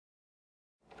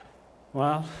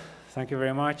Well, thank you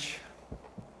very much.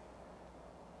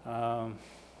 Well,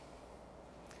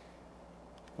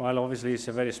 obviously it's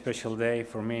a very special day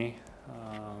for me.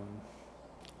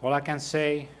 All I can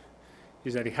say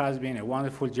is that it has been a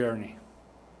wonderful journey,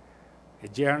 a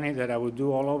journey that I will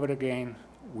do all over again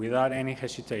without any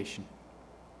hesitation.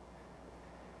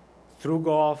 Through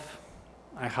golf,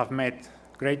 I have met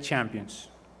great champions,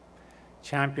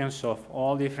 champions of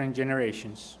all different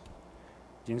generations: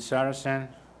 Gene Sarazen,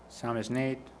 Sam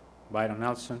Snead, Byron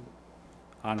Nelson,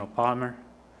 Arnold Palmer,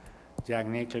 Jack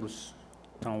Nicklaus,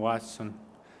 Tom Watson.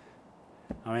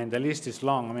 I mean, the list is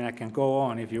long. I mean, I can go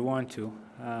on if you want to.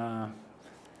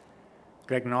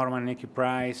 Greg Norman, Nicky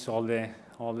Price, all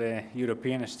the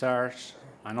European stars,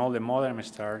 and all the modern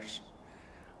stars.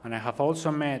 And I have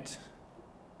also met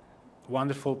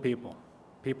wonderful people,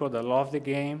 people that love the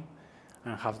game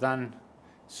and have done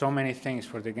so many things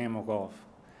for the game of golf.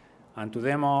 And to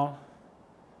them all,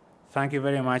 thank you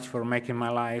very much for making my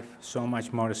life so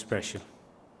much more special.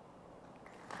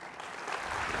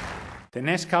 The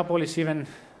next couple is even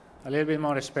a little bit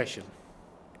more special.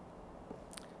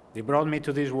 They brought me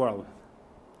to this world.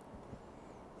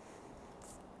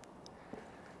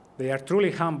 They are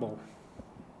truly humble,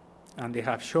 and they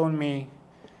have shown me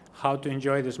how to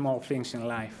enjoy the small things in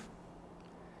life.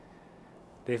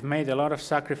 They've made a lot of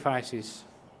sacrifices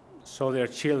so their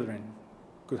children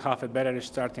could have a better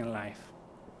start in life.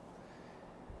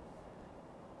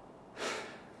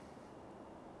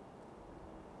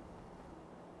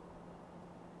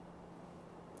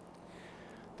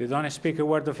 They don't speak a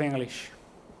word of English,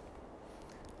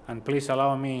 and please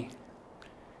allow me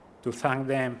to thank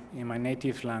them in my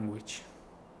native language.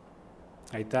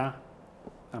 Aita,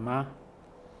 ama,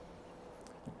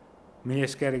 mila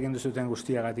esker egin duzuten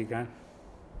guztiagatik,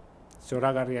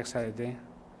 zoragarriak zarete,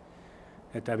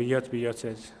 eta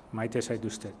bihotzez maite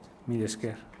zaituztet. Mila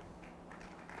esker.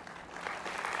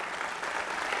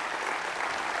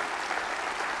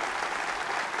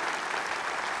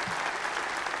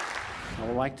 I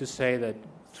would like to say that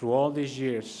through all these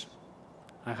years,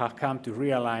 I have come to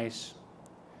realize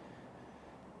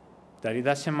that it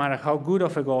doesn't matter how good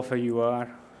of a golfer you are,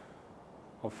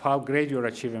 of how great your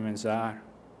achievements are,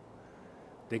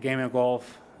 the game of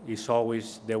golf is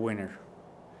always the winner.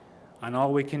 And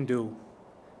all we can do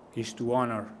is to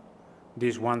honor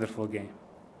this wonderful game.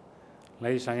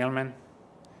 Ladies and gentlemen,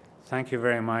 thank you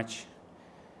very much.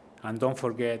 And don't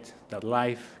forget that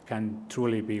life can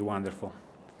truly be wonderful.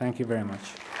 Thank you very much.